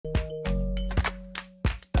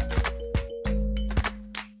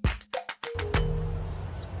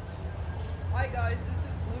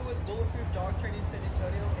Training San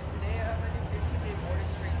Antonio, and today I have my new 15-day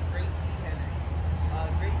boarding train, Gracie Henry.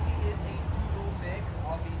 Gracie is a Doodle mix,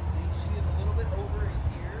 obviously. She is a little bit over a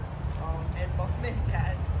year, and Mom and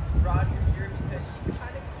Dad brought her here because she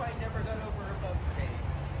kind of quite never got over her puppy phase.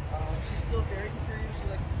 She's still very curious. She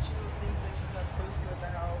likes to chew things that she's not supposed to at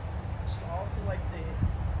the house. She also likes to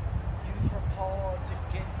use her paw to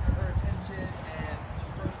get her attention, and she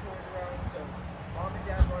throws toys around. So Mom and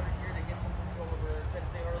Dad brought her here to get some control over her because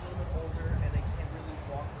they are a little bit older and they can't really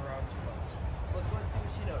walk around too much. Let's go and see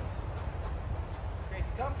what she knows.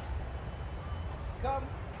 Gracie, come. Come.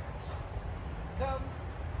 Come.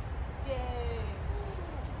 Yay.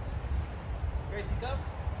 Gracie, come.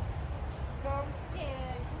 Come.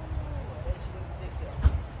 Yay. And she needs to stay still.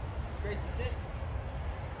 Gracie, sit.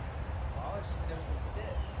 Oh, she knows some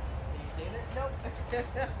sit. Can you stay there? Nope.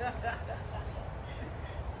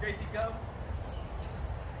 Gracie, come.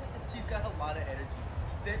 She's got a lot of energy.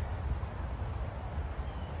 Sit.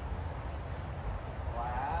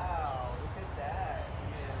 Wow, look at that.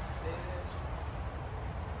 Yeah, stay there.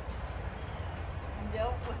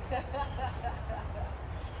 Nope.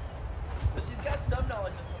 So she's got some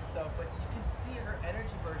knowledge of some stuff, but you can see her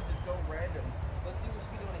energy burst just go random. Let's see what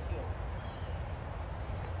she can do on a heel.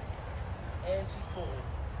 And she's pulling.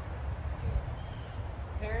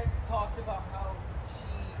 Parents talked about how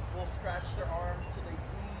she will scratch their arms till they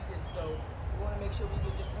bleed, and so we want to make sure we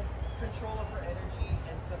get just some control of her energy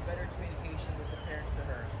and some better communication with the parents to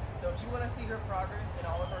her. So if you want to see her progress and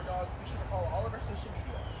all of our dogs, be sure to follow all of our social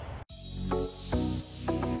media.